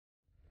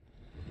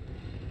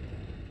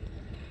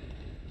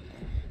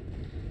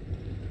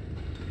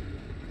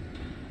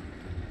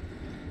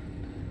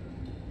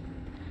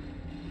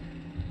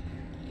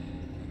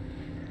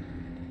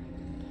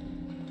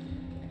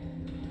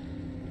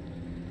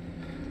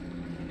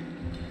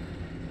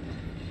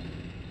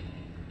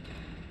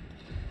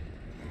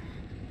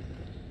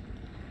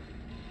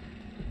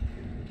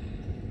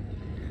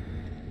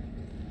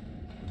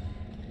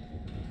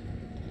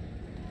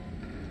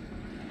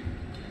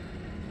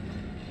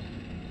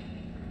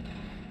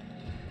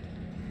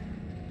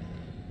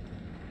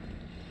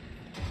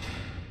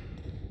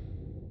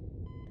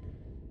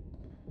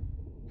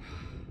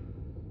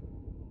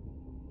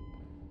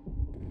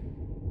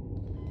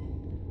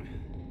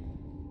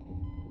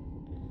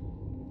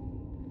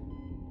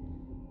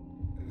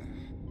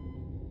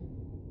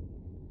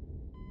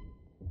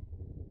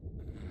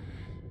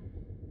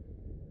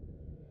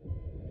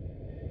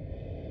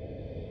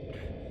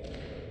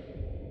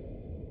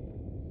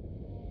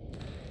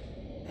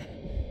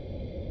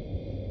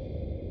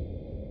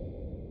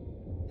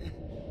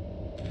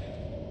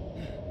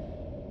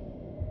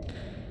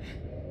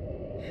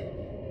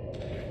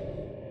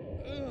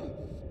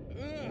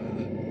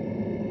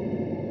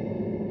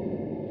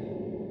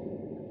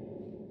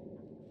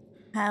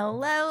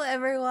Hello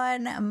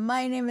everyone,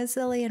 my name is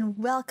Lily and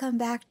welcome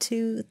back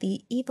to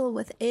The Evil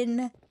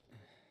Within.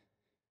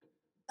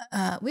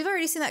 We've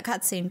already seen that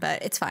cutscene,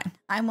 but it's fine.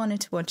 I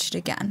wanted to watch it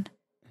again.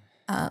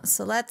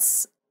 So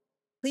let's,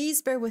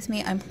 please bear with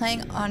me, I'm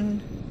playing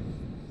on...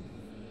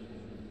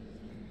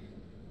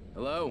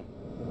 Hello?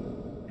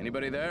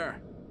 Anybody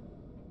there?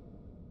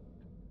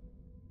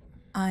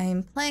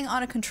 I'm playing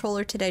on a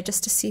controller today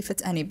just to see if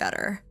it's any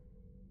better.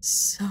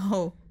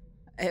 So...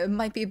 it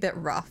might be a bit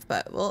rough,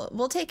 but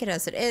we'll take it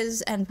as it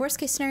is. And worst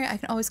case scenario, I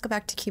can always go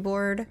back to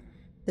keyboard.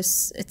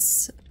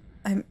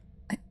 I'm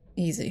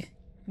easy.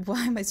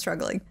 Why am I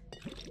struggling?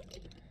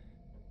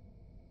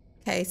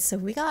 Okay, so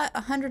we got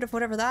 100 of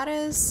whatever that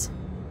is.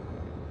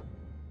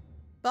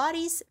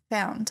 Bodies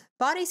found.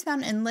 Bodies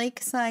found in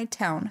Lakeside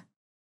Town.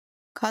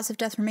 Cause of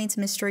death remains a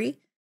mystery.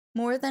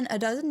 More than a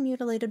dozen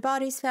mutilated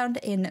bodies found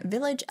in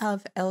village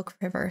of Elk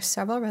River.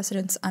 Several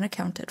residents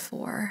unaccounted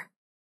for.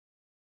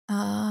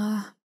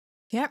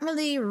 Can't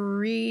really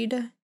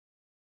read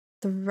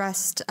the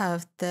rest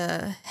of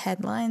the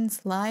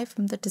headlines live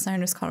from the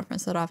designers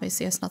conference. That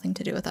obviously has nothing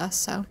to do with us,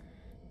 so.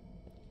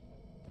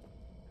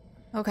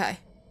 Okay.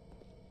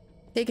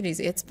 Take it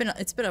easy. It's been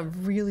a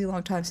really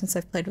long time since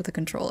I've played with a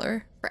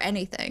controller for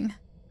anything.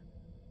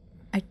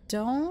 I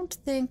don't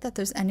think that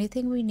there's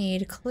anything we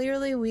need.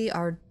 Clearly we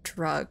are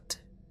drugged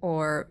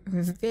or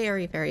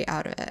very, very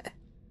out of it.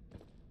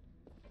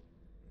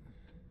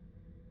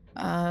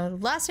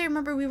 Last I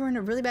remember we were in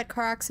a really bad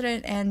car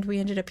accident and we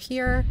ended up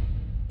here.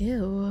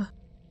 Ew.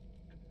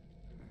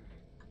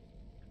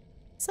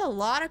 It's a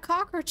lot of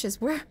cockroaches.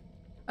 Where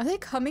are they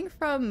coming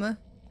from?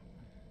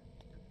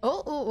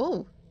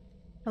 Oh.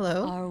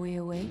 Hello. Are we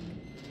awake?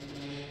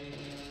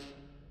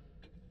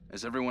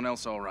 Is everyone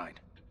else all right?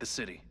 The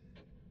city.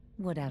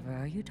 Whatever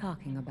are you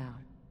talking about?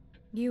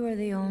 You are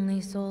the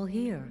only soul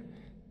here.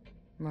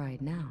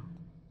 Right now.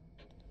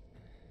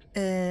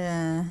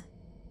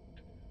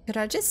 Could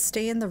I just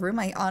stay in the room?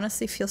 I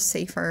honestly feel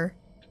safer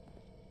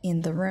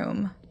in the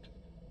room.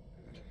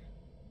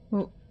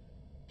 Well,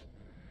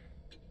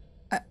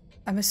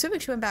 I'm assuming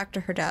she went back to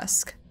her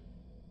desk.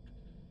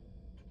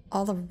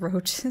 All the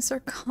roaches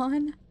are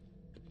gone.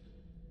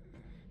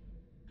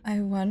 I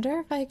wonder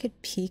if I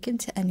could peek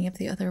into any of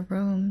the other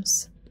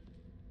rooms.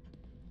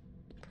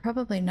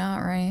 Probably not,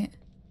 right?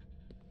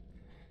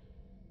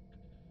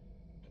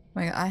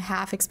 Like, I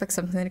half expect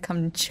something to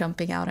come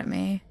jumping out at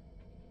me.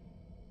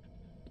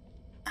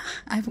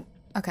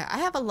 Okay, I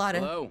have a lot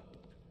of... Hello?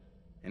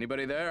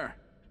 Anybody there?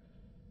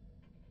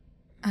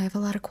 I have a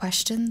lot of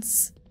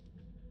questions.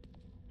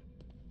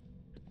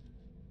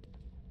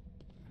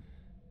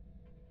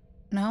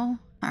 No?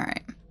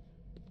 Alright.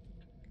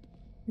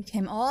 We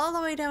came all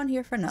the way down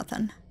here for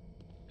nothing.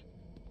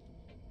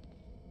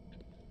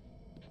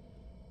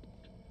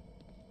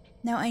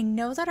 Now, I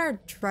know that our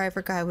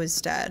driver guy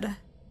was dead,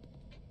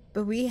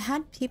 but we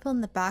had people in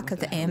the back of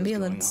the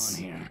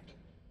ambulance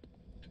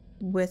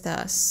with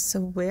us, so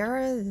where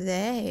are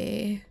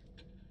they?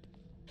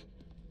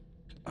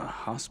 A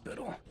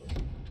hospital.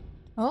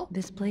 Oh.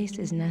 This place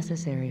is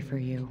necessary for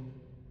you.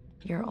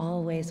 You're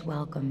always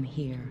welcome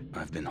here.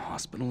 I've been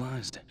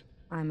hospitalized.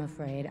 I'm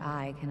afraid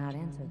I cannot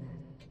answer that.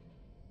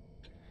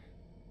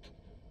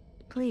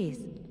 Please,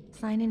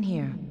 sign in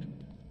here.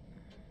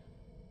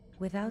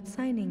 Without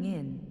signing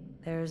in,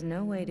 there's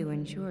no way to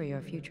ensure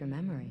your future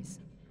memories.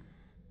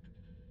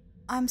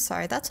 I'm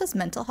sorry, that says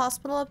mental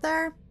hospital up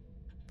there?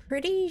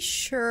 Pretty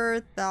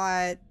sure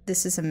that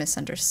this is a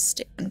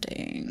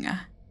misunderstanding.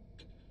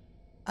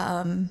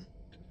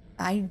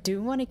 I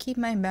do want to keep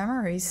my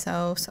memories,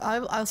 so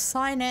I'll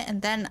sign it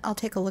and then I'll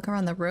take a look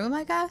around the room,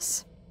 I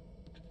guess.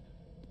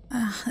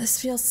 This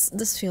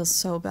feels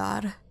so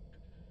bad.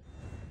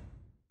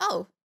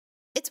 Oh,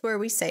 it's where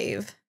we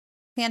save.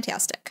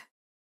 Fantastic.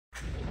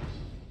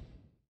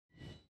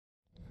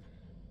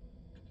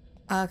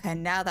 Okay,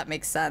 now that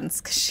makes sense,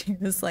 because she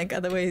was like,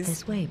 otherwise...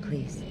 This way,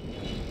 please.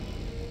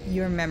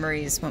 Your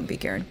memories won't be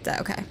guaranteed.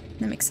 Okay,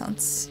 that makes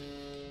sense.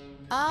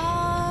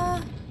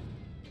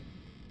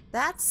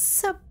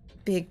 That's a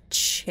big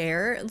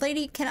chair.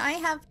 Lady, can I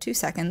have 2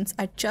 seconds?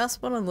 I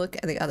just want to look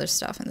at the other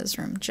stuff in this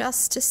room,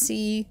 just to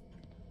see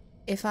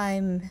if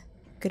I'm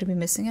gonna be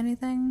missing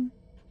anything.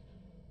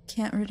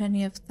 Can't read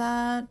any of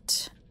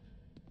that.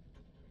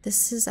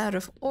 This is out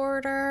of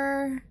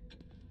order.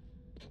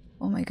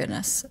 Oh my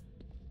goodness.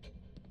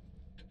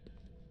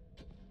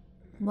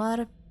 A lot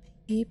of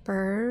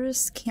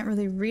papers. Can't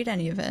really read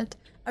any of it.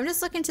 I'm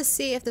just looking to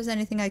see if there's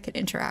anything I could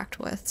interact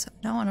with. So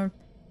I don't want to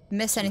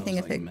miss anything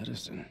if it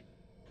medicine.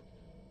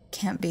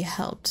 Can't be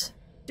helped.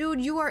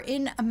 Dude, you are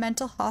in a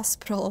mental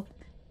hospital.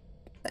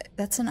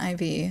 That's an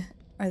IV.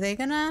 Are they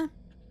gonna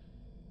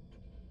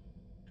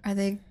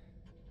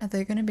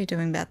be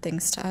doing bad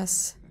things to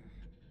us?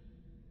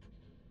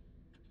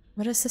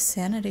 What is the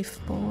sanity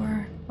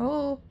for?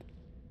 Oh.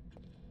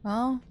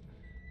 Well.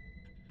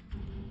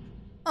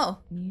 Oh.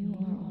 You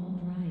are all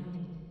right.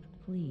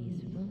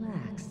 Please,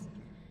 relax.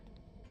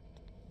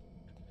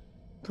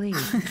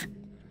 Please,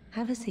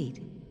 have a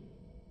seat.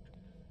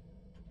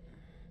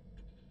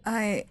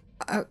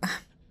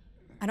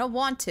 I don't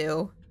want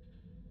to,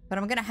 but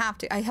I'm gonna have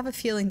to. I have a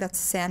feeling that's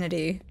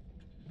sanity.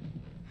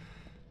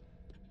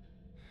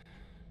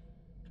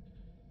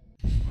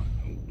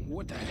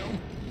 What the hell?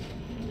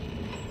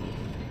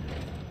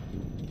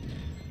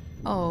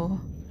 Oh.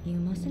 You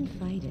mustn't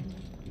fight it.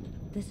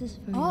 This is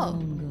for your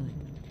own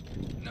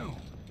good. No.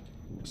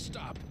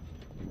 Stop.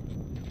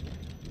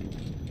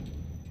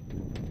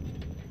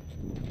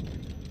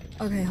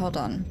 Okay, hold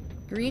on.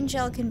 Green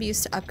gel can be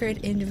used to upgrade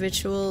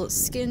individual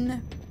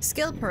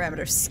skill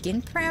parameters.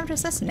 Skin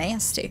parameters? That's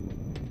nasty.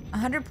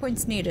 100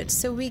 points needed.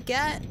 So we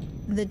get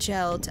the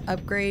gel to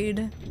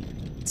upgrade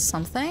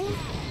something?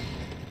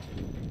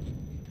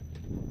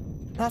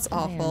 That's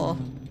awful.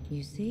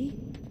 You see?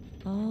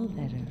 All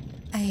better.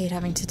 I hate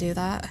having to do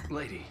that.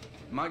 Lady,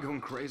 am I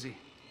going crazy?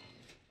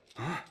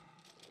 Huh?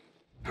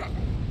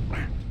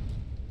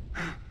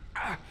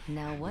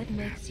 Now what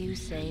makes you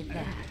say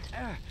that?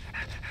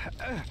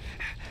 Uh,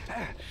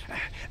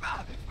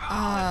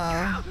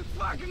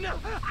 Fuck no!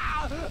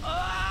 I'll be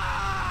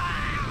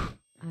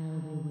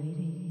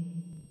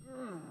waiting.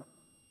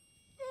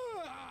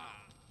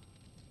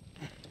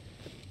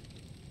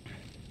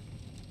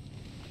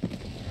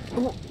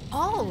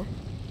 oh!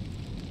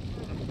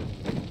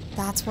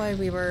 That's why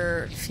we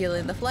were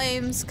feeling the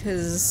flames,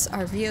 because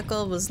our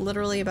vehicle was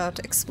literally about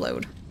to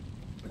explode.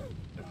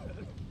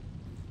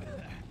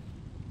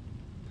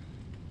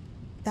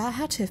 That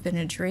had to have been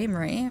a dream,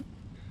 right?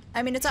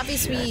 I mean, it's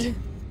obvious we...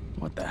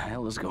 What the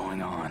hell is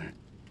going on?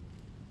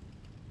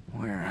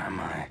 Where am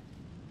I?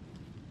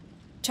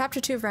 Chapter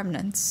 2 of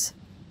Remnants.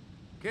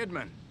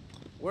 Kidman,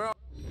 where are...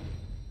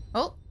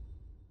 Oh.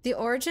 The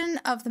origin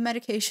of the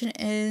medication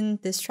in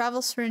this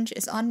travel syringe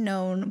is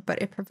unknown, but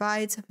it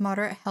provides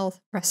moderate health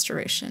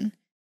restoration.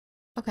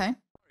 Okay.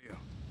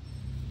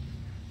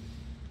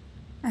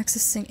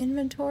 Accessing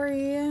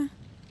inventory.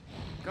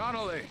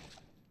 Connolly!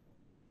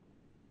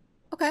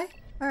 Okay,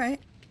 alright.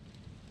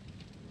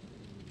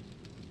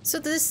 So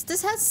this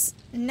has,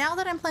 now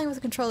that I'm playing with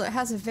the controller, it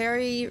has a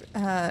very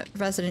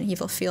Resident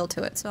Evil feel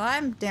to it. So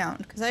I'm down,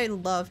 because I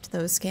loved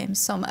those games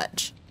so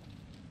much.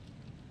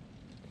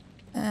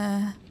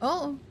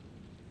 Oh.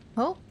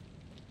 Oh.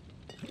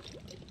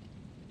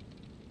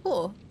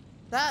 Cool.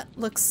 That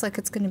looks like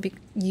it's going to be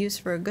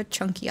used for a good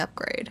chunky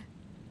upgrade.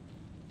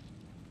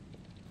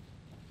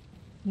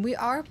 We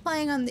are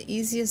playing on the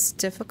easiest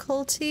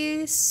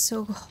difficulty,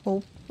 so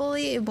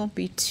hopefully it won't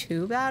be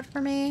too bad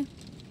for me.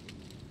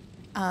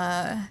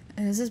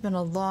 This has been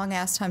a long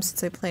ass time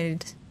since I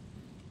played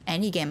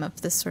any game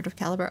of this sort of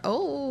caliber.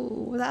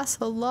 Oh, that's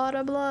a lot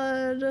of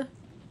blood.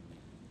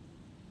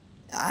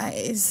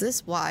 Is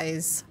this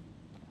wise?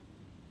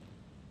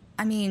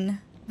 I mean,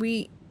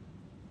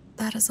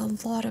 that is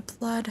a lot of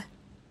blood.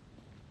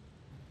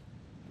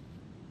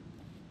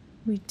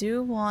 We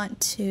do want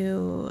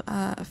to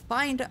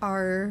find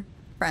our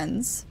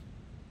friends,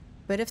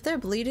 but if they're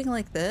bleeding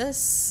like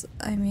this,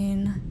 I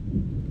mean,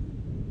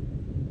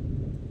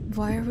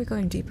 why are we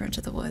going deeper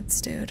into the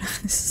woods, dude?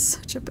 This is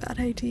such a bad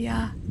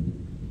idea.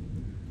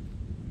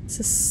 This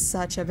is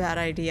such a bad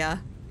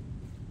idea.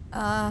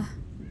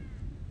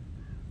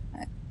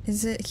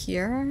 Is it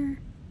here?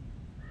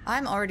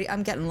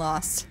 I'm getting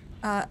lost.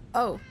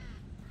 Oh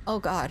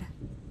God.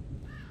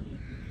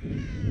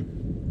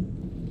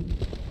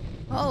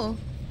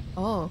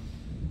 Oh.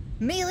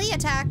 Melee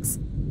attacks!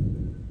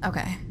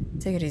 Okay,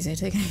 take it easy,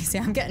 take it easy.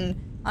 I'm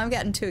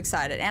getting too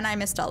excited, and I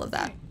missed all of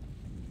that.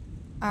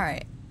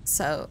 Alright,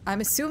 so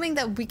I'm assuming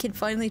that we can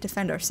finally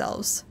defend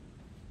ourselves.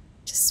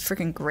 Just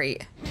freaking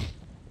great.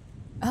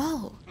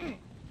 Oh!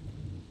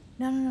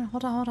 No,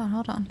 hold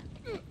on.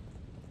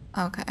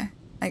 Okay.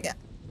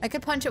 I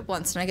could punch it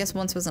once, and I guess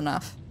once was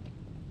enough.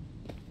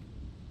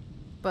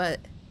 But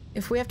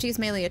if we have to use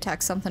melee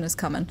attacks, something is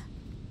coming.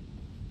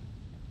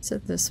 Is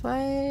it this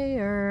way,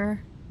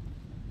 or...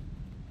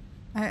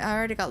 I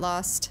already got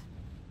lost.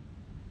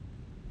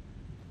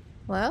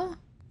 Hello?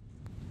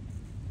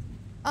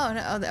 Oh,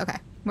 no, okay.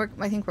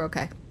 I think we're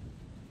okay.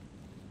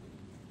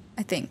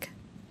 I think.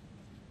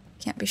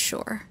 Can't be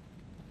sure.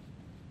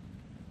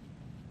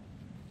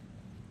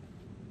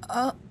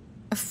 Oh,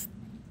 it's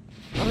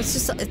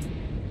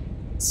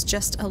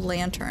just a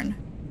lantern.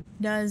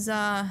 Does,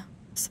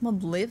 someone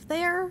live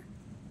there?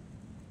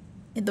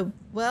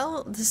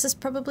 Well, this is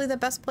probably the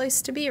best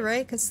place to be,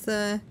 right? Because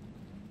the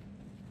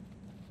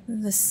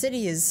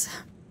city is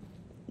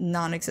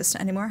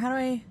non-existent anymore. How do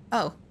I...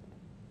 Oh.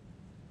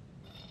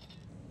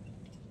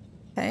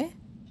 Okay.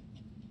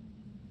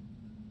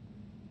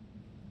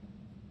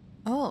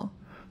 Oh.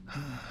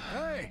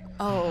 Hey!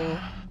 Oh.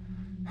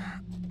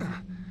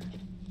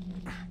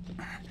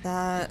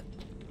 That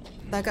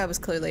guy was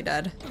clearly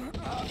dead.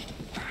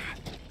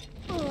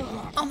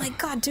 Oh my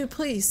god, dude,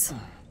 please.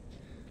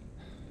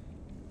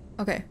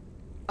 Okay.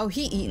 Oh,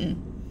 he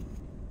eaten.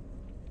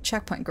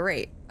 Checkpoint,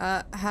 great.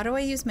 How do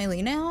I use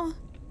melee now?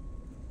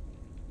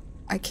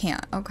 I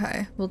can't.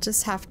 Okay. We'll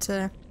have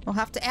to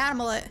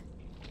animal it.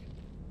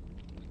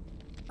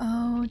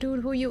 Oh,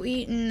 dude, who you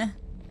eating?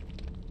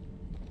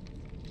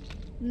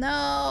 No.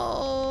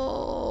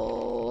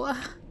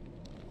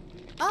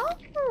 Oh,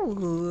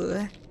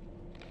 Ooh.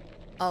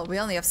 Oh, we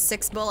only have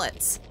 6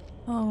 bullets.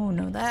 Oh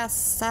no,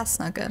 that's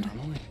not good.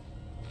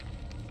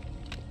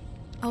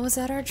 Oh, is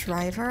that our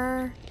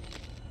driver?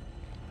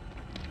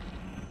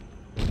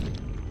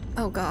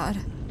 Oh god.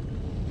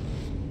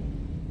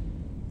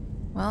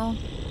 Well.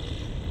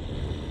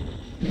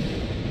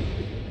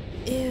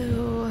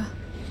 Ew.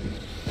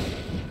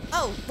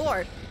 Oh,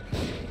 Lord.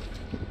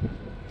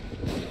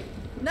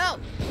 No.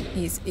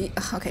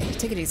 Okay,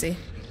 take it easy.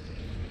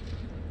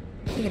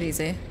 Take it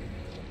easy.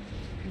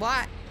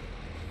 What?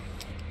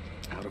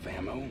 Out of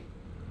ammo?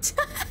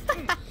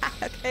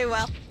 Okay,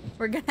 well,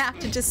 we're gonna have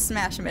to just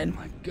smash him in.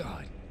 My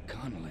God,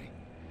 Connolly.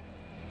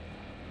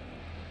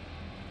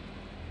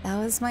 That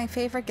was my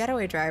favorite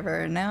getaway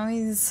driver. Now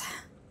he's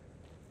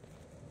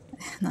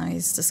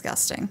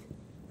disgusting.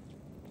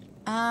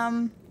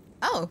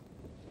 Oh.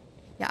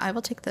 Yeah, I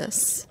will take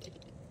this.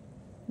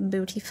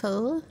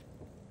 Beautiful.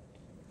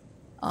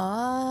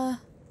 I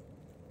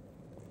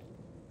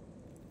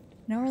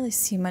don't really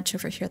see much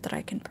over here that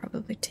I can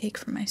probably take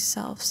for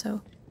myself,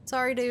 so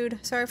sorry, dude.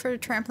 Sorry for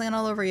trampling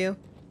all over you.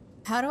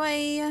 How do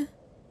I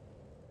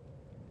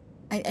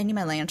need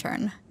my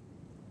lantern.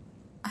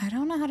 I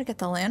don't know how to get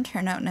the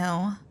lantern out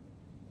now.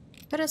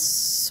 Could have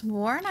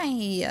sworn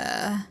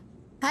I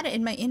had it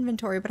in my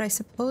inventory, but I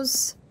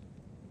suppose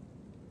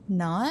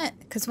not.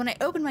 Because when I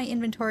open my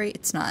inventory,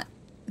 it's not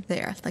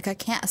there. Like, I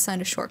can't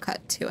assign a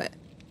shortcut to it.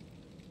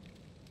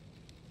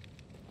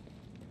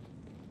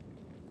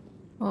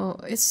 Oh,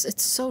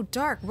 it's so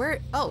dark. Where?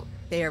 Oh,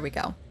 there we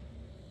go.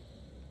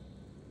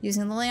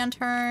 Using the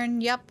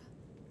lantern. Yep.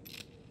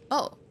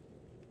 Oh.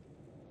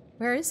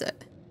 Where is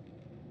it?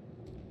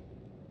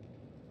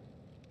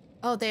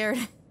 Oh, there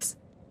it is.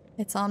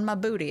 It's on my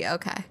booty.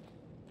 Okay.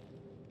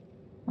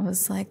 I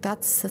was like,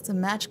 that's a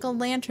magical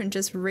lantern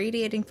just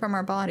radiating from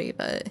our body,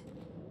 but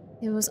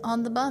it was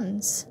on the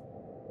buns.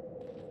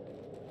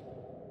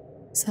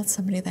 Is that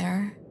somebody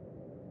there?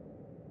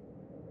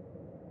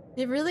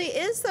 It really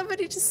is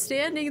somebody just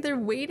standing there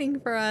waiting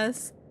for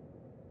us.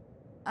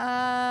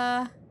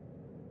 Can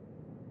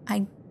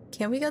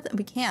we go?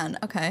 We can.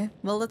 Okay.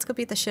 Well, let's go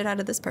beat the shit out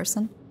of this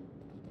person.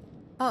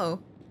 Oh.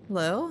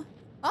 Hello?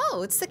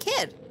 Oh, it's the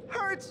kid.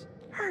 Hurts!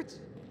 Hurts!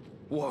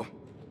 Whoa.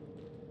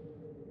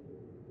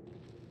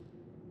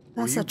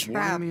 That's a trap.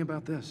 Were you warning me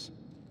about this?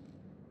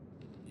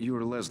 You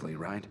are Leslie,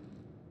 right?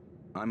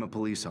 I'm a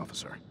police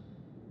officer.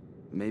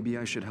 Maybe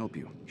I should help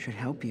you. Should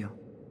help you.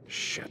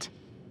 Shit.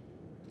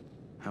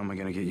 How am I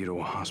gonna get you to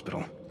a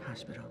hospital?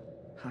 Hospital.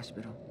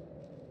 Hospital.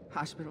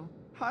 Hospital.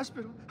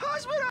 Hospital.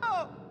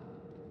 Hospital!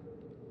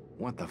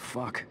 What the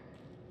fuck?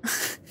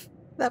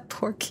 That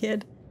poor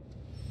kid.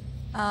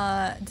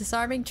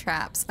 Disarming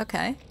traps.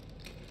 Okay.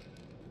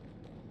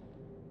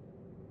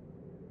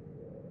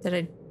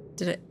 Did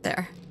it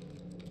there.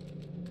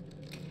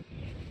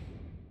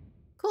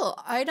 Cool.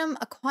 Item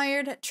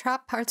acquired.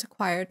 Trap parts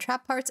acquired.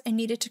 Trap parts I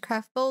needed to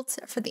craft bolts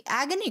for the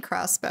agony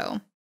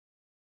crossbow.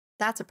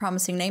 That's a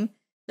promising name.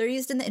 They're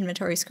used in the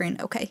inventory screen.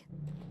 Okay.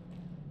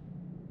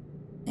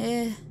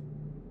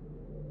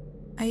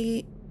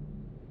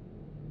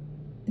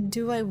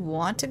 Do I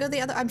want to go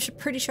the other? I'm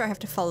pretty sure I have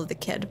to follow the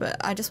kid,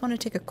 but I just want to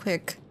take a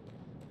quick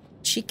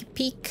cheeky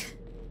peek.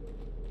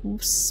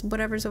 Oops,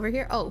 whatever's over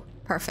here. Oh,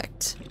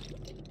 perfect.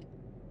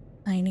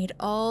 I need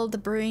all the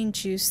brain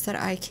juice that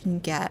I can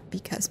get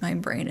because my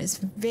brain is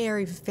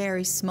very,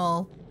 very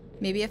small.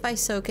 Maybe if I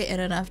soak it in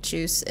enough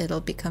juice,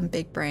 it'll become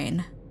big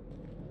brain.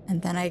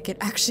 And then I can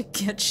actually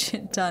get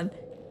shit done.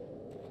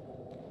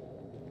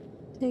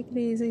 Take it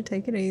easy,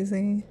 take it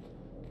easy.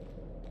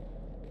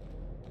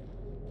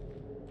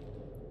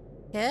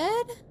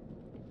 Kid?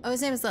 Oh,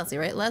 his name is Leslie,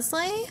 right?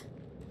 Leslie?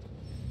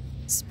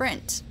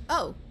 Sprint.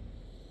 Oh.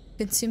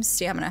 Consume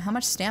stamina. How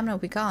much stamina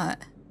we got?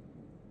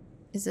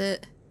 Is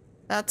it...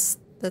 That's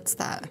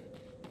that.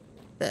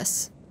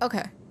 This.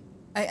 Okay.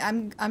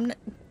 I'm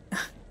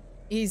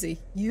easy.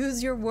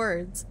 Use your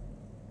words.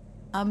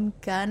 I'm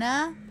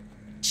gonna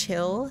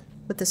chill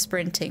with the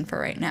sprinting for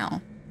right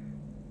now.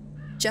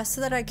 Just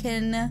so that I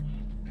can...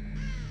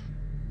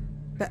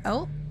 But,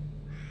 oh.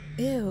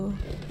 Ew.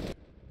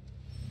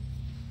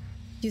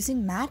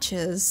 Using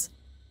matches.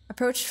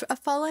 Approach a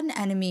fallen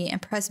enemy and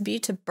press B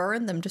to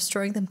burn them,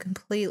 destroying them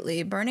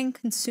completely. Burning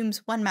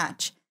consumes 1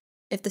 match.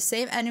 If the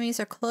same enemies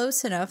are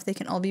close enough, they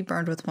can all be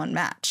burned with 1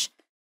 match.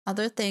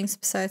 Other things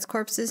besides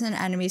corpses and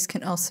enemies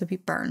can also be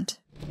burned.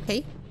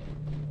 Okay.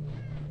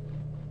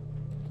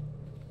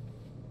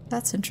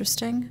 That's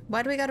interesting.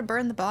 Why do we gotta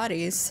burn the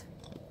bodies?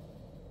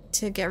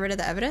 To get rid of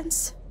the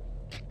evidence?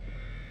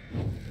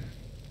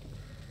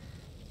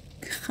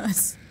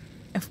 Because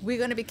if we're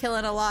gonna be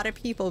killing a lot of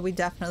people, we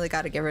definitely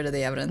gotta get rid of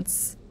the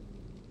evidence.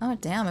 Oh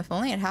damn, if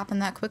only it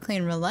happened that quickly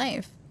in real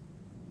life.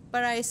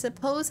 But I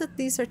suppose that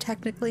these are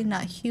technically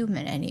not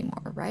human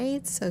anymore,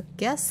 right? So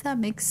guess that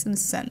makes some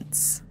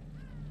sense.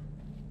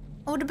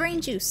 Oh, the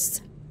brain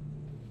juice.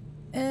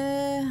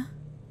 I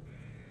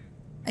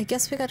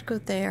guess we gotta go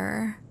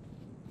there.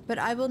 But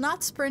I will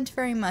not sprint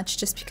very much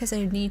just because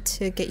I need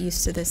to get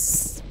used to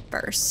this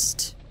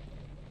first.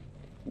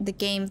 the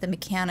game, the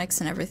mechanics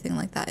and everything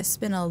like that. It's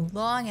been a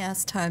long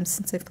ass time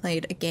since I've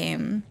played a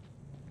game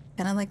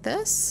kind of like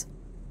this.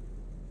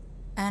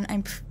 And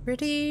I'm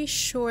pretty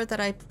sure that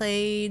I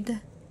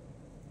played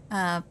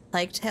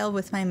Plague Tale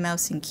with my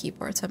mouse and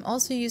keyboard. So I'm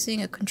also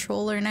using a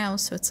controller now,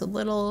 so it's a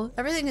little...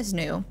 everything is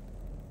new.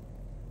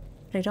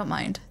 But I don't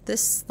mind.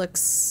 This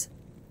looks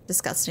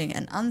disgusting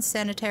and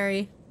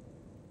unsanitary.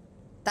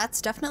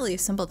 That's definitely a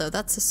symbol though.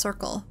 That's a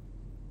circle.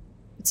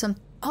 It's some...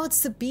 oh,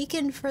 it's the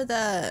beacon for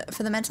the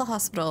mental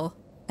hospital.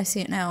 I see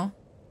it now.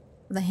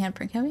 The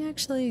handprint. Can we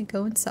actually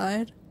go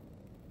inside?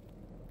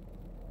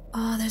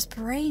 Oh, there's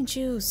brain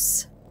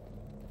juice.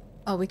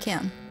 Oh, we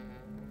can.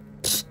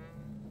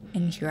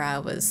 And here I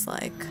was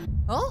like,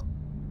 oh.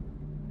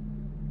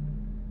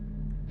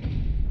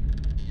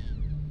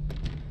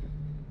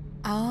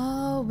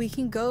 Oh, we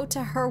can go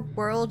to her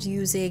world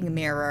using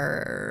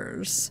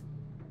mirrors.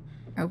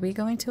 Are we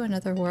going to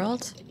another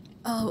world?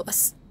 Oh,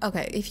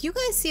 okay. If you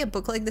guys see a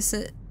book like this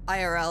at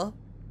IRL,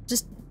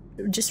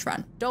 just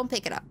run. Don't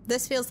pick it up.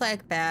 This feels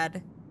like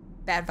bad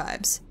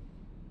vibes.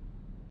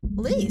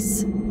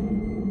 Police.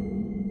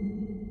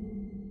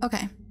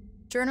 Okay.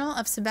 Journal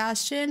of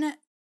Sebastian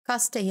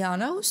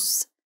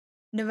Castellanos,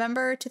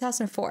 November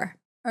 2004.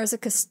 Or is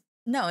it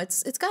no,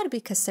 it's got to be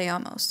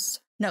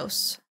Castellanos.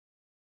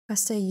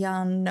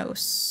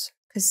 Castellanos.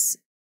 Cuz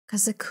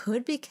it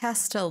could be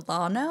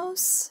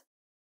Castellanos.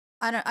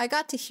 I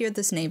got to hear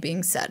this name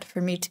being said for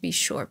me to be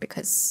sure,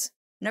 because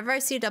whenever I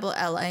see a double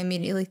L, I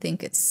immediately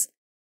think it's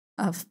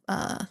of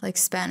like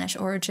Spanish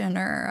origin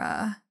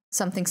or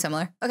something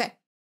similar. Okay.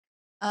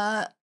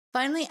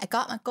 Finally, I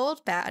got my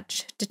gold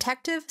badge.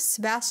 Detective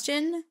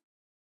Sebastian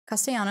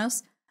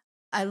Castellanos.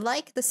 I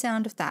like the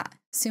sound of that.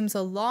 Seems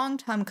a long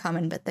time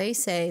coming, but they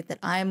say that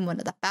I'm one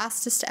of the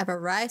fastest to ever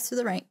rise through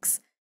the ranks.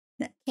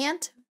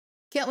 Can't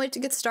wait to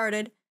get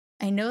started.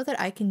 I know that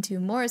I can do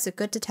more as a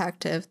good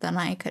detective than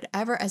I could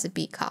ever as a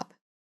beat cop.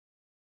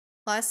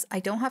 Plus, I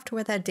don't have to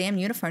wear that damn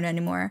uniform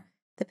anymore.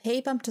 The pay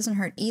bump doesn't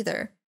hurt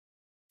either.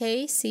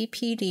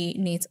 KCPD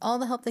needs all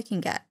the help they can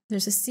get.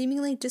 There's a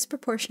seemingly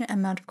disproportionate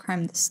amount of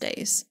crime these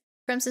days.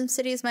 Crimson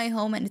City is my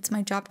home and it's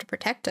my job to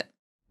protect it.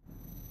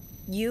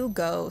 You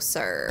go,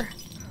 sir.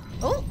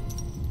 Oh!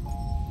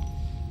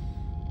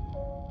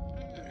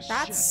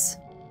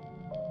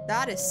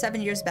 That is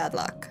 7 years bad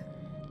luck.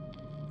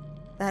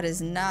 That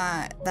is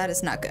not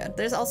good.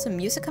 There's also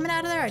music coming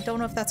out of there. I don't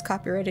know if that's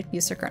copyrighted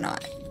music or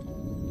not.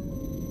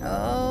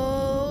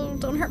 Oh,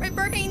 don't hurt my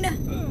brain.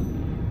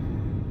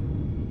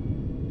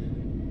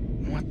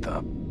 What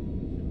the?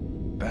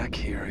 Back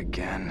here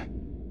again.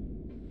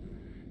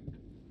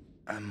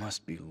 I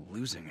must be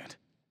losing it.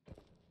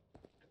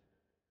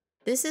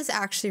 This is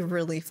actually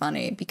really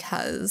funny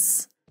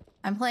because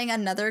I'm playing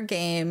another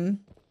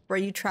game where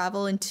you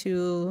travel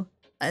into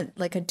a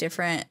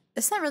different,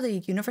 it's not really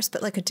a universe,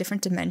 but like a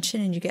different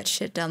dimension, and you get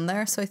shit done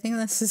there. So I think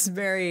this is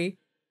very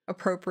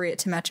appropriate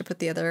to match up with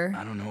the other.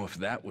 I don't know if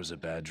that was a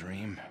bad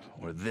dream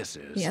or this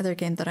is. The other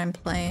game that I'm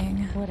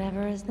playing.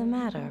 Whatever is the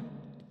matter?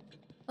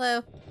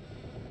 Hello.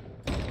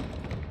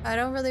 I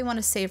don't really want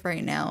to save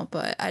right now,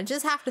 but I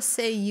just have to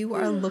say you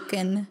are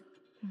looking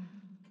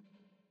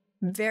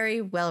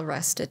very well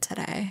rested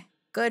today.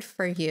 Good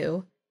for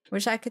you.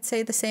 Wish I could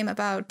say the same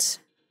about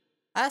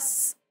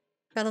us.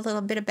 Got a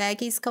little bit of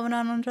baggies going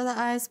on under the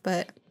eyes,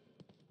 but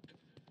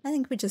I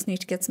think we just need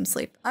to get some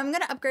sleep. I'm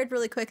gonna upgrade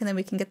really quick and then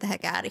we can get the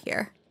heck out of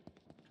here.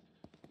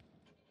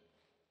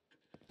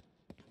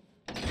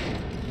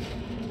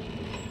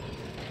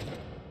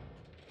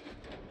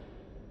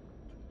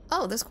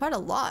 Oh, there's quite a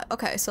lot.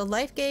 Okay, so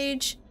life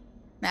gauge,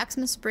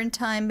 maximum sprint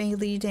time,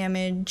 melee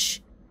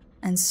damage,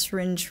 and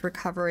syringe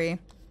recovery.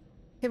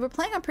 Okay, we're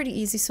playing on pretty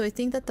easy, so I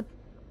think that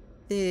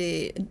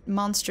the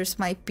monsters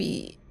might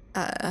be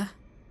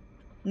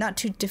not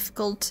too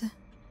difficult.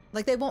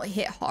 Like, they won't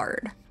hit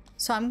hard.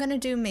 So I'm gonna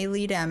do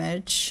melee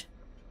damage.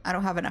 I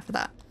don't have enough of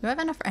that. Do I have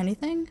enough for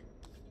anything?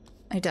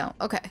 I don't.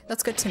 Okay,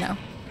 that's good to know.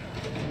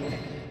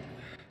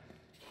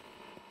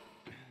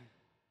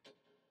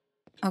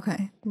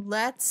 Okay,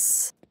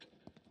 let's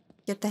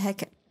get the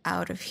heck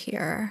out of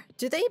here.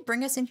 Do they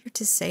bring us in here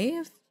to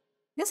save?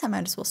 I guess I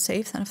might as well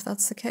save then if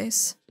that's the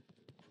case.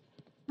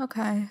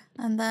 Okay,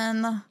 and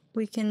then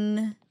we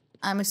can,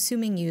 I'm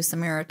assuming, use the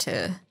mirror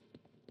to...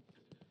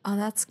 Oh,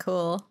 that's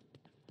cool.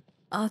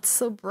 Oh, it's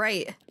so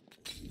bright.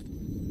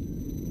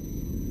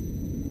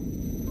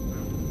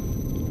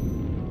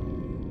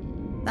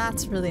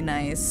 That's really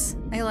nice.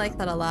 I like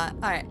that a lot.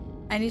 Alright,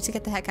 I need to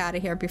get the heck out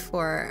of here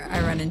before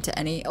I run into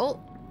any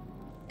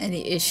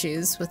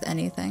issues with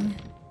anything.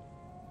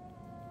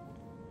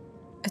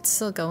 It's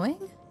still going?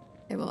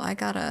 Okay, well, I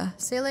gotta...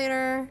 See you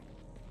later.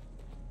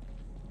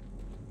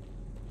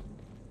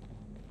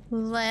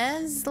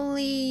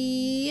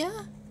 Leslie?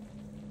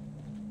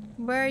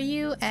 Where are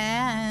you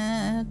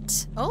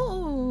at?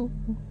 Oh!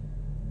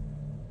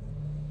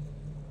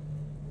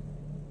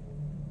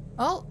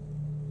 Oh!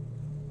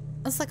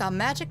 That's like a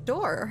magic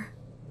door.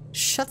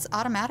 Shuts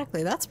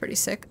automatically. That's pretty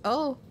sick.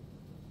 Oh.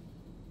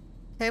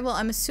 Okay, well,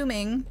 I'm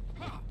assuming...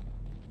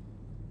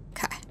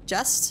 Okay,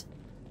 just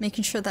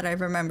making sure that I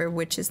remember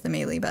which is the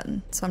melee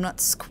button, so I'm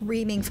not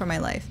screaming for my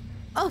life.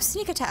 Oh,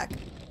 sneak attack.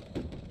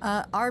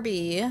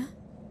 RB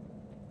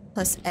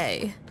plus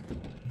A.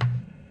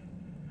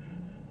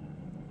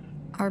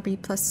 RB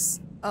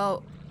plus...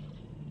 Oh.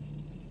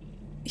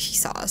 He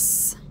saw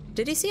us.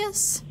 Did he see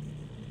us?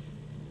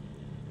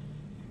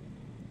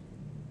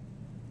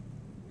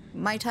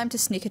 My time to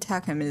sneak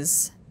attack him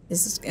is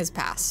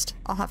past.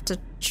 I'll have to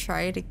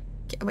try to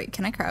get... Wait,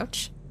 can I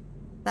crouch?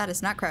 That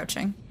is not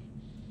crouching.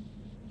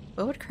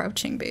 What would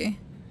crouching be?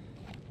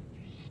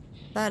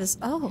 That is...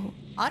 Oh,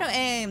 auto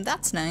aim.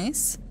 That's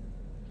nice.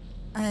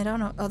 I don't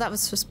know. Oh, that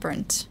was for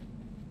sprint.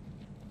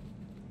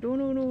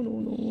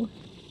 No.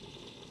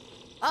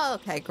 Oh,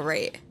 okay,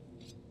 great.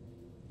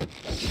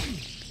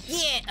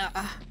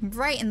 Yeah!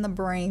 Right in the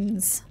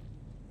brains.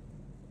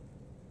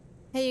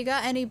 Hey, you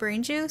got any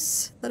brain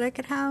juice that I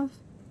could have?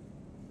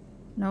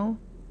 No?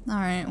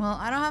 Alright, well,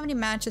 I don't have any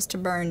matches to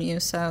burn you,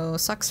 so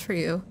sucks for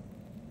you.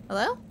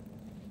 Hello?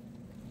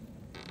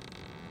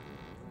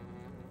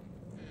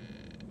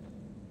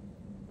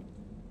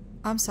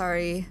 I'm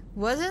sorry.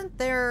 Wasn't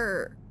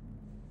there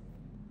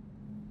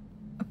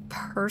a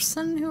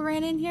person who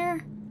ran in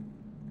here?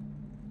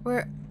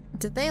 Where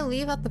did they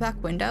leave out the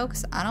back window?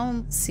 Because I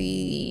don't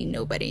see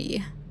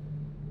nobody.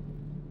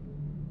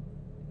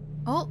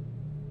 Oh.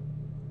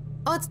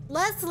 Oh, it's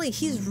Leslie.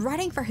 He's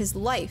running for his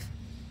life.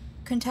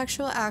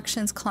 Contextual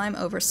actions, climb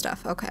over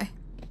stuff. Okay.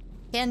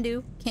 Can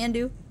do. Can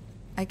do.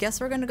 I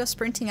guess we're gonna go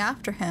sprinting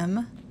after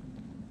him.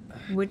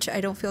 Which I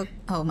don't feel...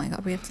 Oh my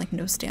god, we have like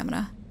no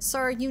stamina.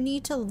 Sir, you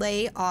need to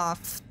lay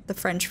off the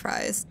french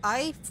fries.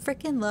 I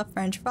freaking love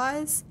french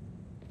fries.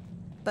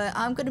 But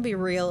I'm gonna be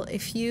real.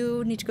 If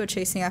you need to go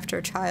chasing after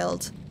a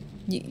child,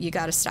 you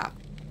gotta stop.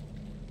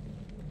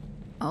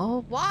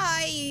 Oh,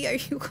 why are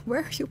you...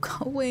 Where are you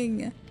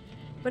going?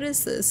 What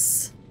is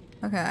this?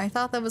 Okay, I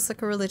thought that was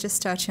like a religious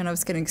statue and I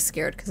was getting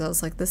scared because I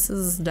was like, this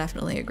is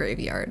definitely a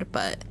graveyard,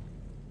 but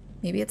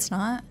maybe it's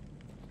not.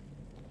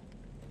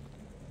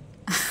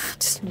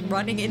 Just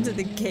running into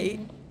the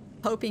gate,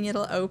 hoping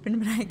it'll open,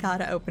 but I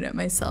gotta open it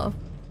myself.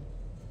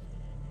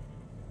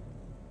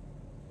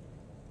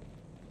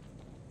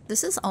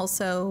 This is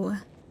also...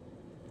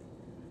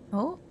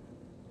 Oh?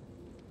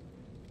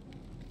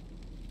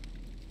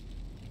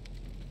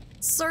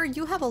 Sir,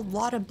 you have a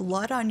lot of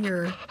blood on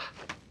your...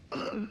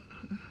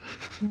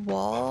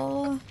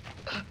 wall?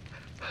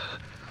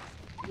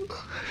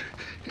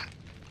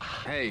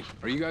 Hey,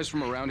 are you guys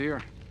from around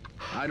here?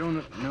 I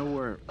don't know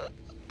where...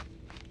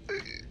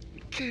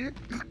 Can't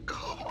go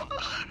on.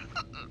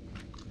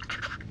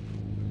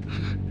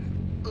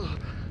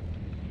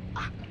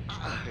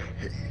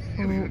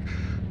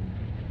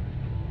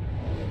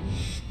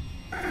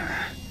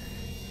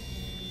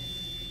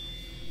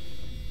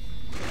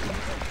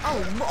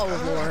 Oh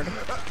Lord.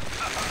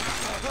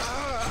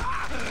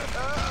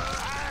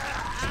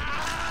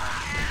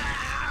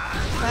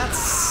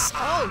 That's...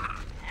 Oh!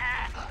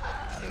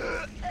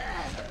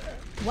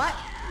 What?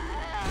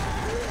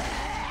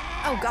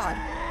 Oh god.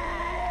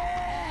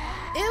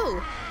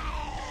 Ew!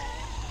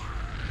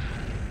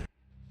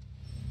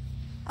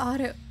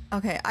 Auto...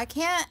 Okay, I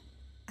can't...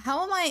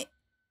 How am I...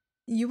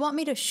 You want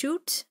me to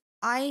shoot?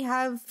 I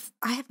have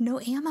no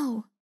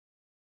ammo.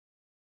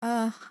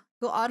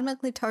 You'll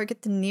automatically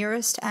target the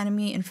nearest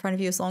enemy in front of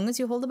you as long as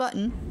you hold the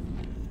button.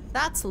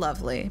 That's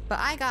lovely, but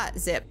I got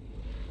zip.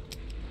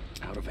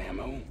 Out of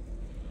ammo?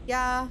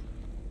 Yeah.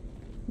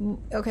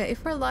 Okay,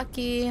 if we're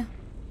lucky,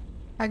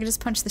 I can just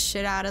punch the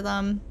shit out of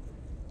them.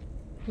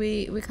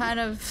 We kind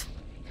of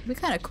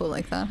cool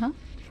like that, huh?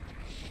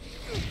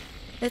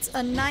 It's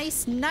a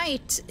nice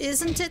night,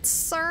 isn't it,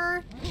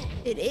 sir?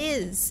 It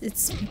is.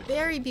 It's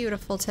very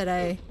beautiful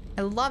today.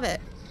 I love it.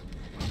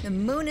 The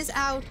moon is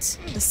out.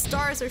 The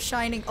stars are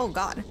shining. Oh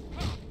god.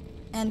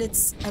 And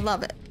I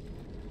love it.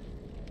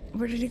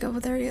 Where did he go?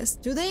 There he is.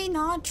 Do they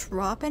not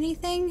drop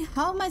anything?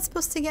 How am I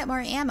supposed to get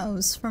more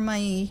ammos for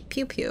my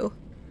pew pew?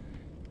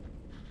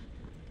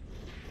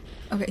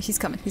 Okay, he's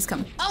coming. He's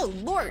coming. Oh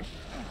lord!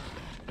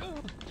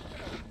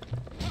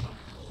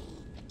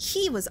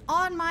 He was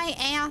on my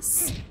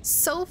ass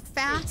so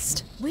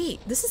fast. Wait,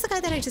 this is the guy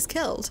that I just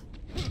killed.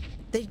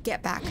 They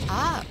get back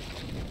up.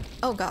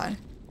 Oh god.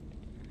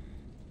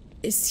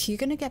 Is he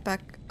gonna get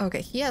back?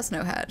 Okay, he has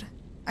no head.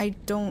 I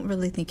don't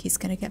really think he's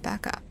gonna get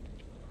back up.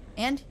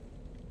 And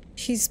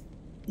he's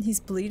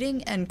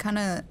bleeding and kind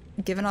of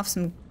giving off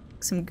some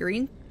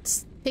green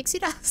pixie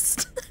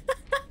dust.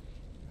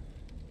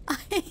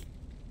 Okay,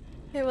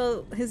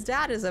 well, his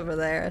dad is over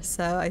there,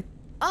 so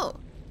oh.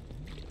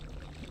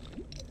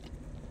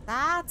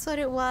 That's what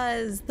it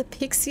was. The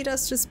pixie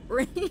dust was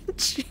brain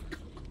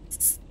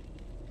juice.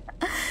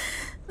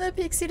 The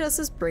pixie dust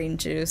is brain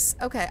juice.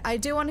 Okay, I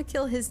do want to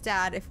kill his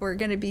dad if we're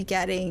gonna be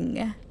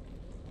getting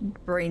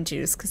brain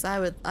juice, because I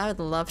would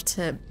love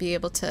to be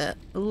able to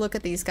look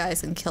at these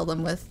guys and kill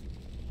them with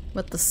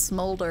the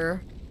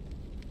smolder.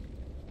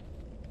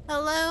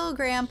 Hello,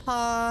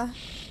 Grandpa.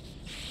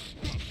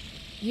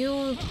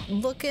 You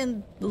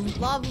looking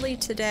lovely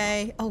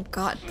today. Oh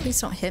God,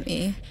 please don't hit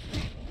me.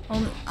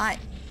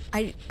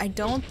 I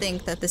don't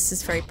think that this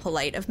is very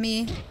polite of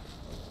me,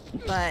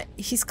 but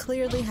he's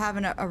clearly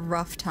having a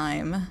rough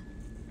time.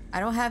 I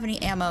don't have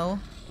any ammo.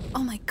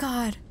 Oh my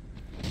god.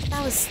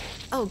 That was...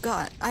 Oh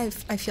god, I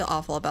feel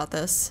awful about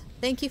this.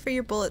 Thank you for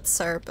your bullets,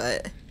 sir,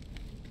 but...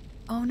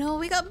 Oh no,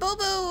 we got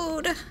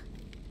boo-booed!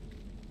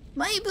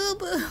 My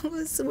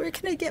boo-boos! Where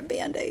can I get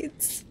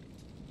band-aids?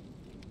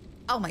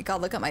 Oh my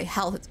god, look at my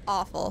health, it's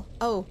awful.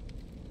 Oh.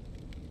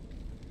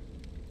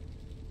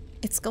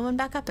 It's going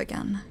back up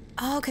again.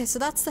 Oh, okay, so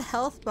that's the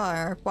health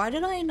bar. Why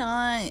did I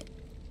not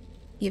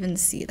even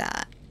see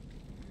that?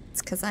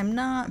 It's because I'm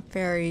not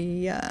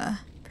very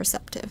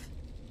perceptive.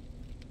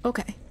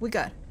 Okay, we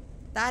good.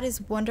 That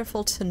is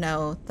wonderful to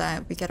know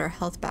that we get our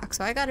health back.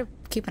 So I gotta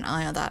keep an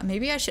eye on that.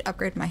 Maybe I should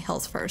upgrade my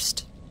health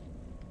first.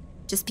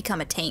 Just become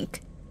a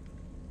tank.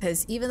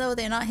 Because even though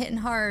they're not hitting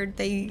hard,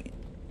 they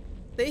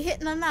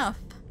hitting enough.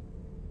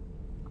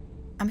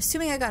 I'm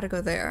assuming I gotta go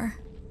there.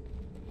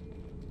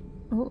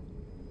 Oh.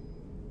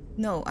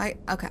 No,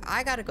 okay,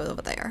 I gotta go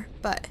over there.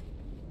 But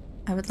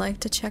I would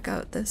like to check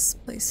out this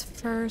place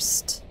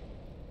first.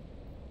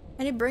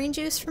 Any brain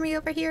juice for me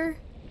over here?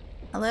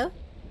 Hello?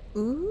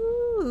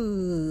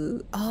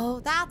 Ooh. Oh,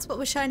 that's what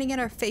was shining in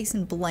our face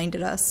and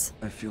blinded us.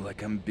 I feel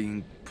like I'm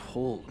being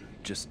pulled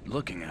just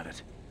looking at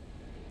it.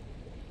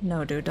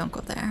 No, dude, don't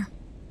go there.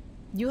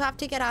 You have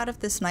to get out of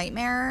this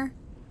nightmare.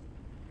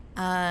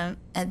 And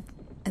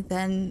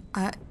then,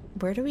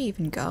 where do we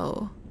even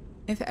go?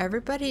 If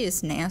everybody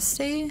is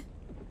nasty,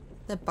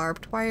 the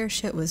barbed wire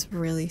shit was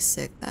really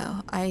sick,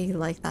 though. I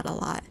like that a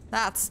lot.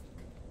 That's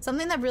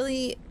something that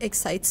really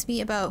excites me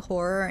about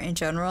horror in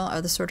general,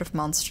 are the sort of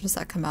monsters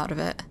that come out of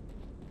it.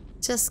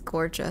 Just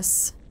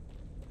gorgeous.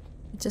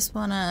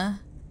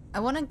 I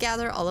wanna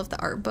gather all of the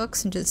art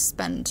books and just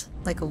spend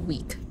like a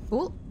week.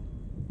 Ooh.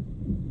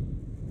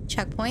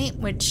 Checkpoint,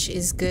 which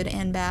is good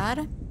and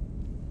bad.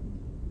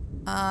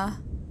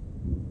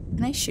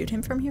 Can I shoot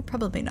him from here?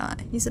 Probably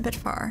not. He's a bit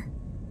far.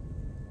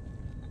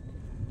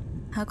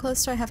 How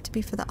close do I have to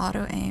be for the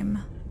auto aim?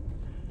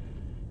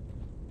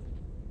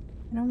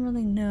 I don't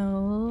really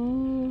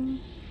know.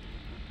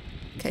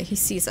 Okay, he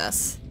sees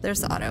us.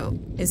 There's the auto.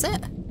 Is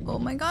it? Oh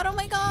my god, oh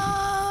my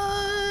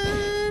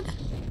god!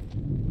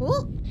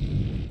 Ooh.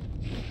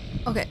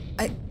 Okay,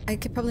 I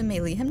could probably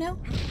melee him now.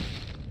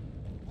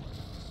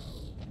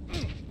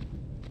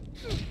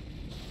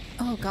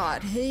 Oh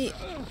god, he's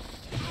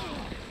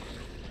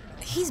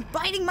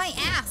biting my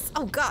ass!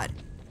 Oh god.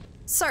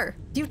 Sir,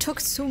 you took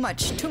too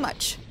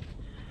much.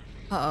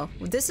 Uh-oh,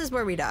 this is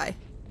where we die.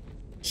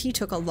 He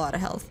took a lot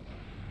of health.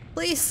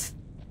 Please.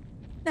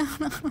 No.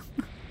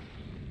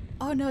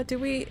 Oh no,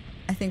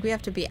 I think we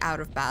have to be out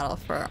of battle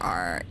for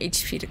our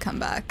HP to come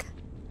back.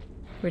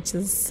 Which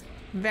is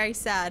very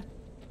sad.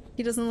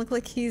 He doesn't look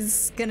like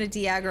he's gonna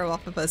de-aggro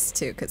off of us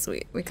too, because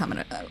we come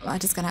in. I'm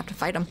just gonna have to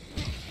fight him.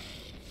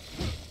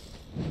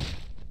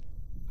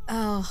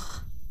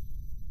 Oh.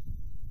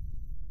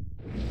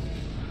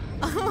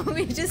 Oh,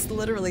 we just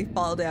literally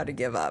fall down and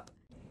give up.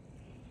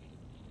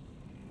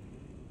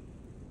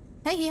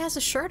 Hey, he has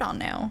a shirt on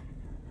now.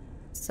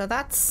 So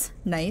that's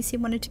nice. He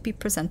wanted to be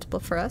presentable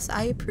for us.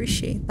 I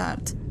appreciate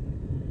that.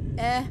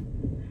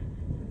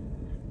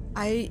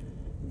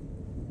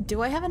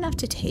 Do I have enough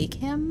to take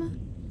him?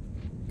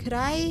 Could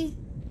I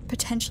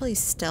potentially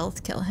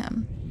stealth kill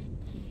him?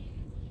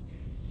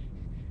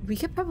 We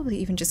could probably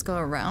even just go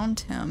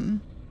around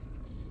him.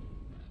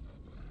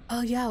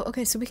 Oh yeah,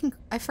 okay, so we can...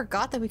 I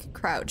forgot that we could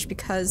crouch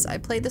because I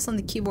played this on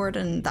the keyboard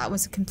and that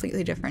was a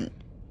completely different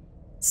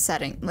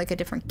setting, like a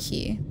different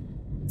key.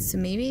 So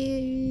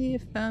maybe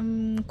if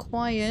I'm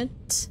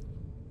quiet,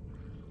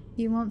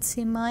 you won't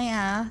see my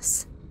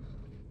ass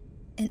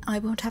and I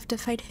won't have to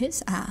fight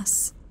his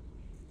ass.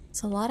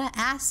 There's a lot of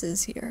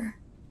asses here.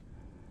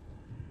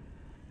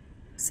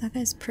 So that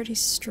guy's pretty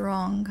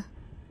strong.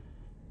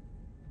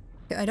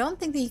 Okay, I don't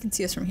think that you can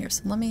see us from here,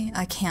 so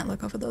I can't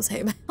look over those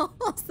hay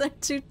bales. They're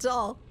too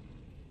tall.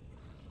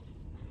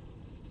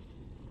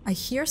 I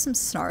hear some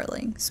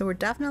snarling, so we're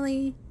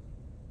definitely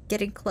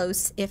getting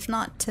close, if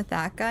not to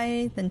that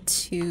guy, then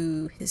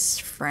to his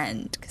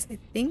friend. Because I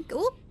think...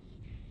 Ooh!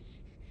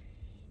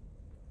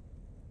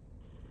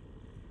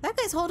 That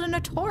guy's holding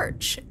a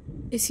torch.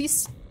 Is he...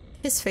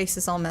 His face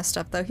is all messed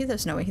up, though.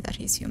 There's no way that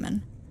he's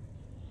human.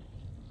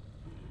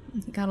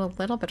 He got a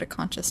little bit of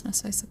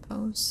consciousness, I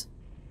suppose.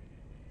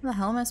 How the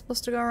hell am I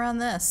supposed to go around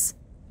this?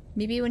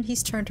 Maybe when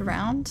he's turned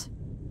around?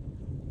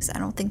 Because I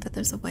don't think that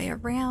there's a way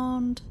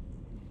around.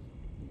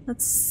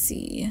 Let's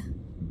see.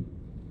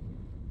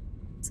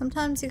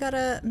 Sometimes you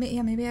gotta...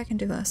 Yeah, maybe I can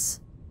do this.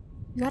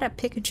 You gotta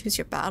pick and choose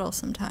your battle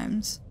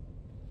sometimes.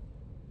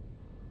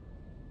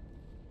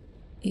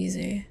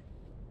 Easy.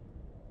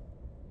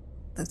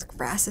 The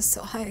grass is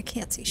so high I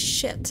can't see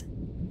shit.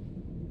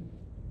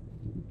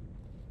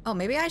 Oh,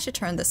 maybe I should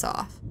turn this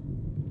off.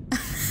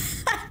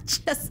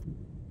 Just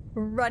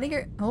running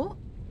around. Oh.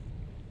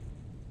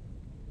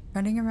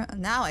 Running around.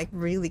 Now I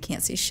really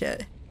can't see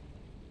shit.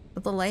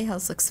 But the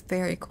lighthouse looks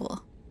very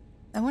cool.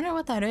 I wonder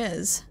what that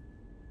is.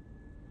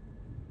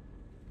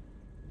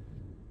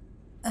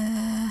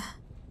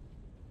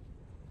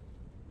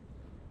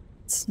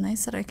 It's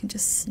nice that I can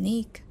just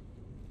sneak.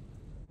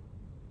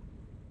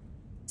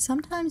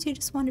 Sometimes you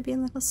just want to be a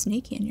little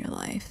sneaky in your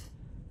life.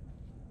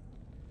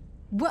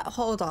 What?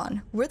 Hold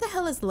on. Where the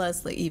hell is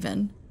Leslie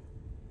even?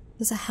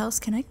 There's a house.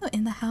 Can I go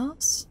in the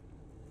house?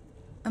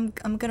 I'm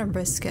gonna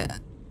risk it.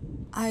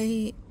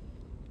 I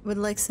would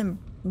like some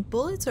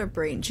bullets or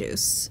brain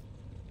juice.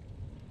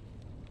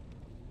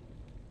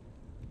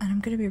 And I'm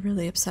gonna be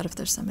really upset if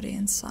there's somebody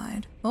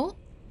inside. Oh!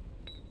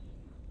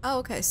 Oh,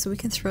 okay, so we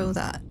can throw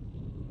that.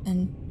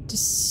 And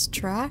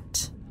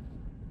distract?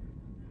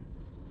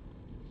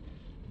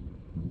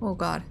 Oh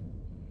god.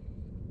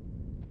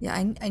 Yeah,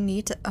 I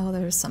need to- oh,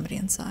 there's somebody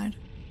inside.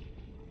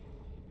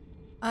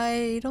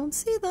 I don't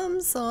see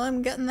them, so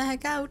I'm getting the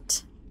heck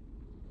out.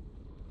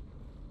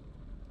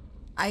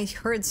 I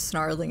heard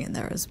snarling in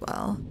there as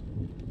well.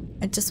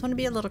 I just want to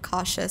be a little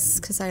cautious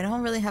because I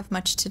don't really have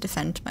much to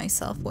defend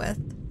myself with.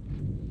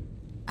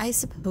 I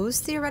suppose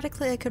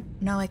theoretically I could...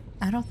 No,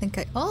 I don't think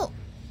I... Oh!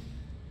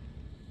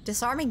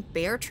 Disarming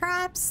bear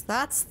traps?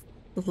 That's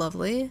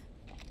lovely.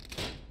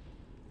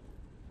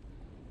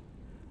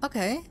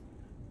 Okay.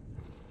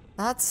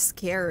 That's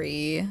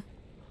scary.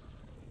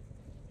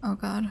 Oh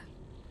god.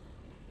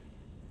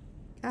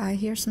 I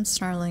hear some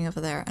snarling over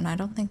there, and I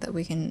don't think that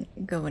we can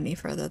go any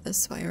further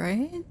this way,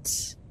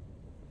 right?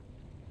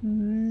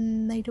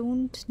 I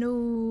don't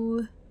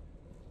know.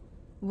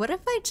 What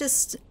if I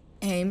just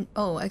aim?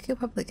 Oh, I could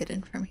probably get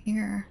in from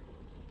here.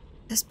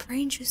 There's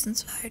brain juice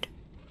inside.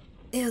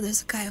 Ew,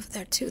 there's a guy over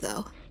there too,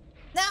 though.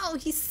 No,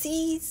 he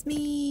sees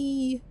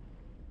me.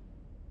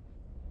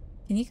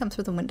 Can he come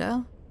through the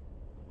window?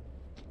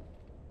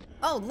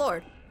 Oh,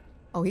 Lord.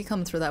 Oh, he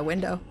come through that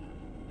window.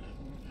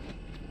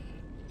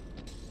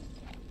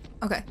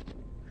 Okay.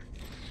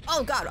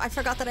 Oh god, I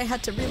forgot that I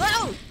had to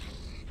reload!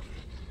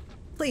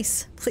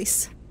 Please,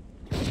 please.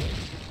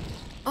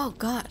 Oh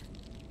god.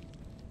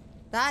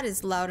 That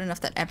is loud enough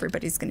that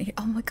everybody's gonna hear.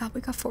 Oh my god,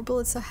 we got 4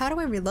 bullets, so how do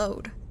I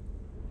reload?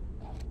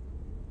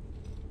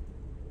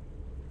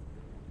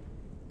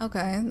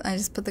 Okay, I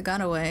just put the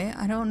gun away.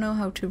 I don't know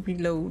how to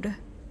reload.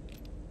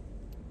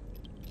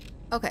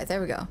 Okay, there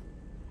we go.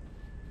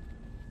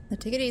 Now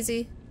take it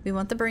easy. We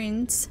want the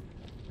brains.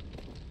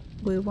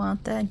 We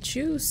want that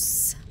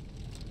juice.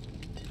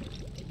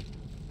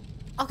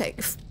 Okay,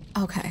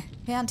 okay,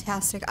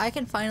 fantastic. I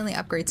can finally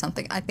upgrade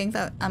something. I think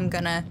that I'm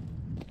gonna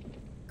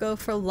go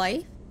for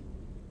life.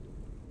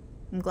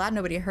 I'm glad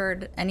nobody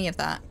heard any of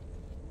that.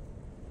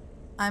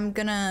 I'm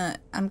gonna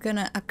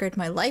upgrade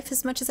my life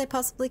as much as I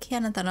possibly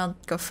can, and then I'll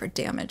go for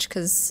damage,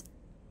 because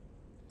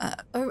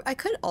or I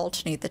could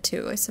alternate the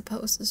two, I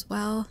suppose, as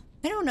well.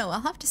 I don't know.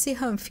 I'll have to see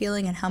how I'm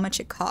feeling and how much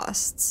it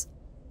costs.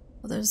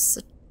 Well, there's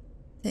a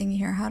thing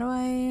here. How do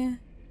I...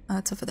 Oh,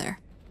 it's over there.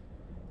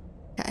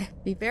 Okay,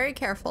 be very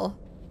careful.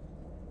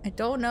 I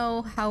don't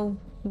know how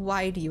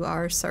wide you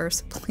are, sir,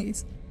 so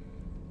please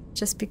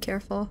just be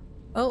careful.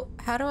 Oh,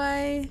 how do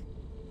I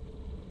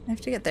have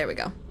to get... There we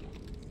go.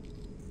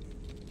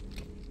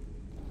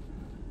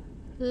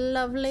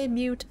 Lovely,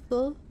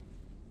 beautiful.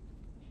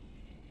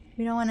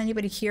 We don't want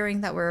anybody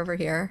hearing that we're over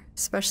here,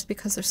 especially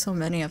because there's so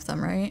many of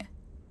them, right?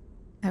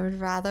 I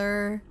would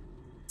rather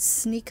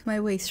sneak my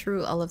way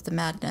through all of the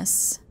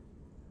madness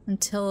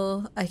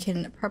until I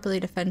can properly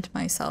defend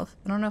myself.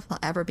 I don't know if I'll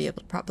ever be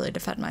able to properly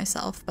defend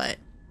myself, but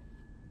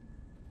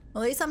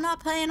at least I'm not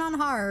playing on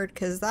hard,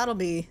 because that would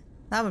be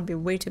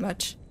way too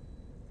much.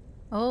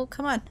 Oh,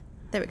 come on.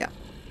 There we go.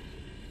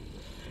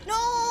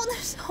 No,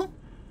 there's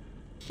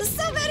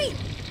so many.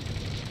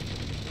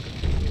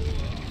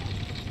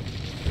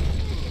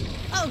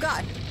 Oh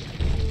god.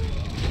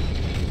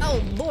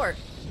 Oh lord.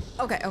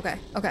 Okay, okay,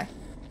 okay.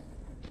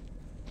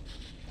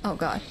 Oh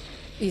god.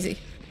 Easy.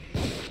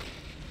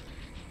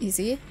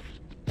 Easy.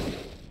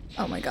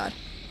 Oh my god.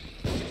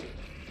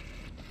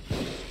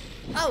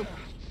 Oh!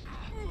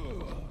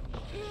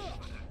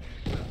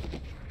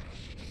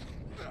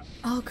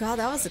 Oh god,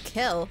 that was a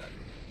kill.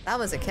 That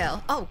was a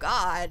kill. Oh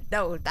god,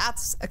 no,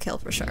 that's a kill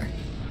for sure.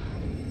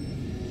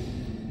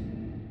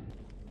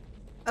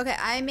 Okay,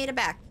 I made it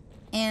back.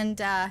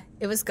 And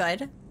it was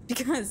good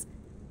because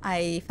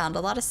I found a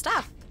lot of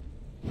stuff.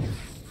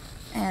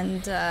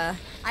 And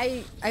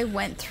I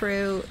went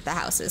through the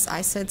houses.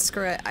 I said,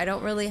 screw it. I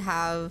don't really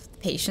have the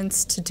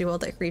patience to do all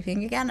that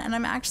creeping again. And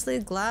I'm actually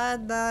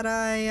glad that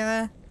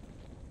I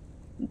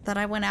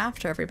went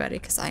after everybody,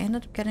 because I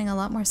ended up getting a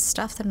lot more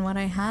stuff than what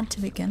I had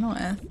to begin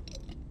with.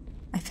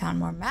 I found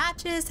more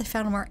matches. I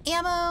found more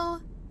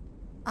ammo.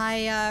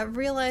 I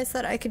realized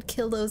that I could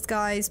kill those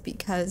guys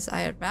because I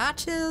had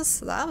matches.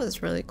 So that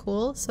was really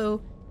cool.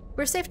 So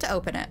we're safe to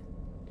open it,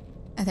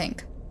 I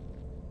think.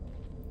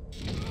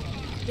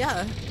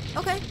 Yeah.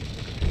 Okay.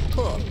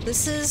 Cool.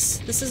 This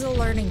is a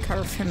learning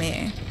curve for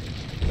me.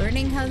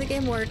 Learning how the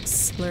game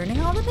works. Learning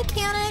all the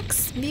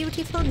mechanics.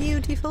 Beautiful,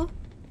 beautiful.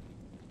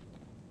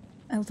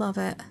 I love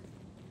it.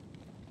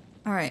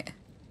 All right.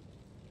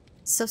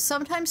 So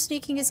sometimes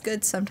sneaking is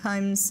good.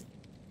 Sometimes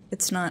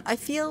it's not. I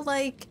feel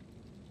like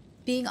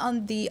being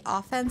on the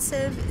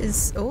offensive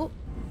is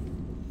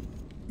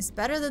is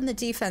better than the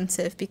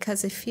defensive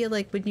because I feel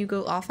like when you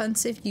go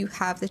offensive, you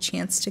have the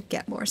chance to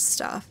get more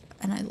stuff.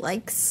 And I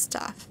like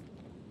stuff.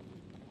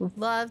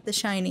 Love the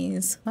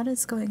shinies. What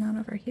is going on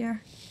over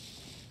here?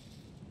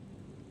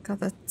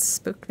 God, that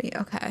spooked me.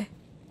 Okay.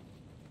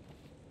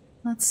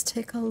 Let's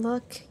take a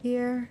look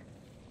here.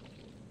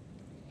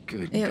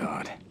 Good Ew.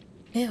 God.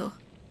 Ew.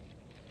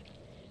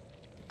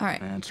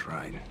 Alright. That's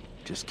right.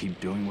 Just keep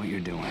doing what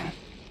you're doing.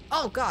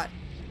 Oh, God.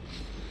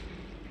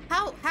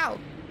 How?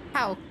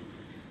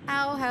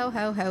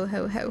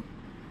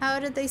 How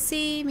did they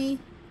see me?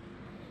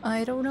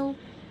 I don't know.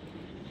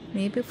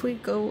 Maybe if we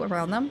go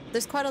around them?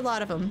 There's quite a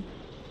lot of them.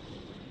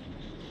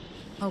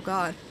 Oh,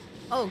 God.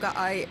 Oh, God.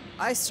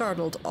 I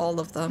startled all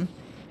of them.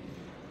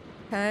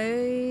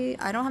 Okay.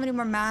 I don't have any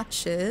more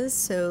matches,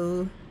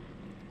 so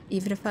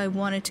even if I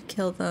wanted to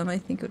kill them, I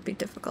think it would be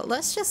difficult.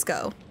 Let's just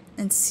go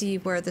and see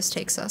where this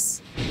takes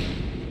us.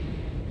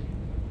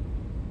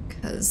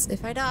 Because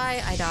if I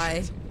die, I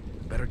die.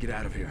 Better get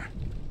out of here.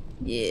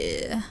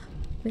 Yeah.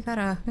 We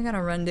gotta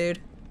run, dude.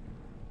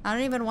 I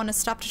don't even want to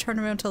stop to turn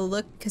around to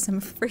look because I'm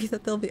afraid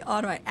that they'll be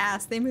on my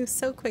ass. They move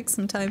so quick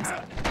sometimes.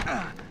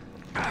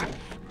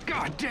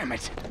 God damn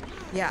it!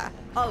 Yeah.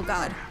 Oh,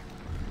 God.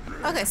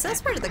 Okay, so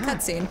that's part of the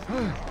cutscene.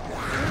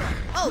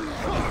 Oh!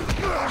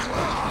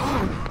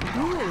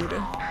 Oh,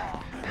 dude.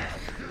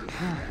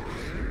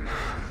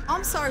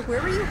 I'm sorry,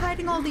 where were you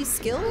hiding all these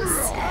skills?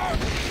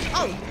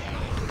 Oh!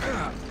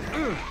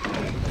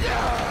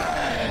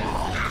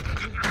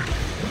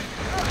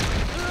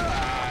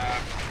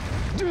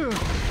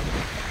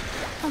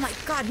 Oh my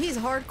God, he's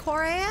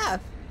hardcore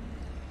AF.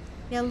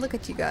 Yeah, look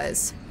at you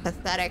guys.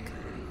 Pathetic.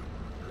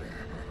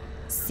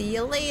 See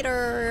you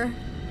later.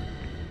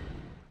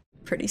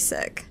 Pretty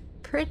sick.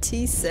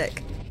 Pretty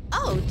sick.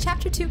 Oh,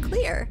 chapter 2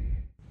 clear.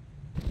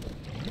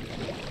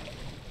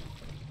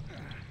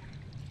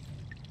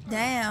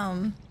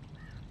 Damn.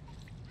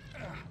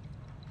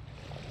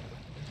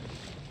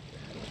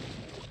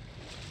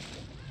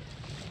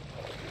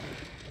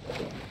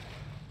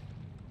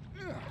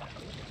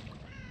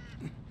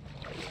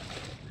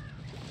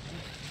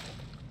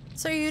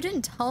 So you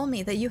didn't tell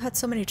me that you had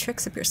so many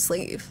tricks up your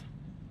sleeve.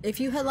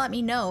 If you had let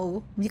me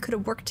know, we could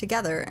have worked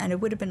together and it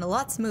would have been a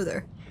lot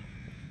smoother.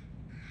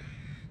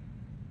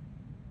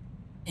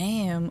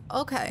 Damn.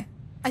 Okay.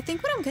 I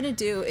think what I'm gonna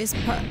do is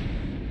put...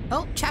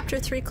 Oh, chapter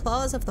 3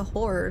 Claws of the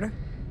Horde.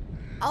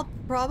 I'll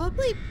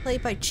probably play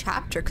by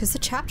chapter because the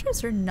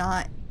chapters are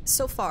not...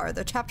 So far,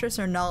 the chapters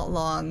are not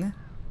long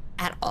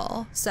at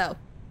all. So,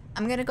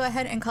 I'm gonna go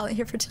ahead and call it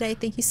here for today.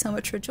 Thank you so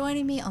much for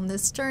joining me on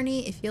this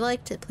journey. If you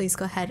liked it, please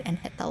go ahead and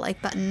hit the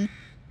like button.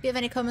 If you have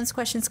any comments,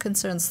 questions,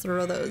 concerns,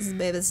 throw those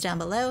babies down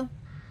below.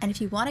 And if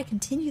you want to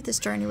continue this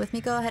journey with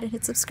me, go ahead and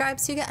hit subscribe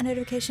so you get a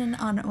notification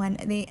on when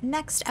the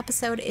next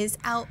episode is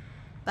out.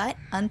 But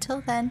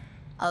until then,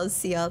 I'll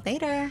see y'all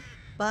later.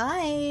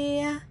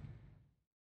 Bye!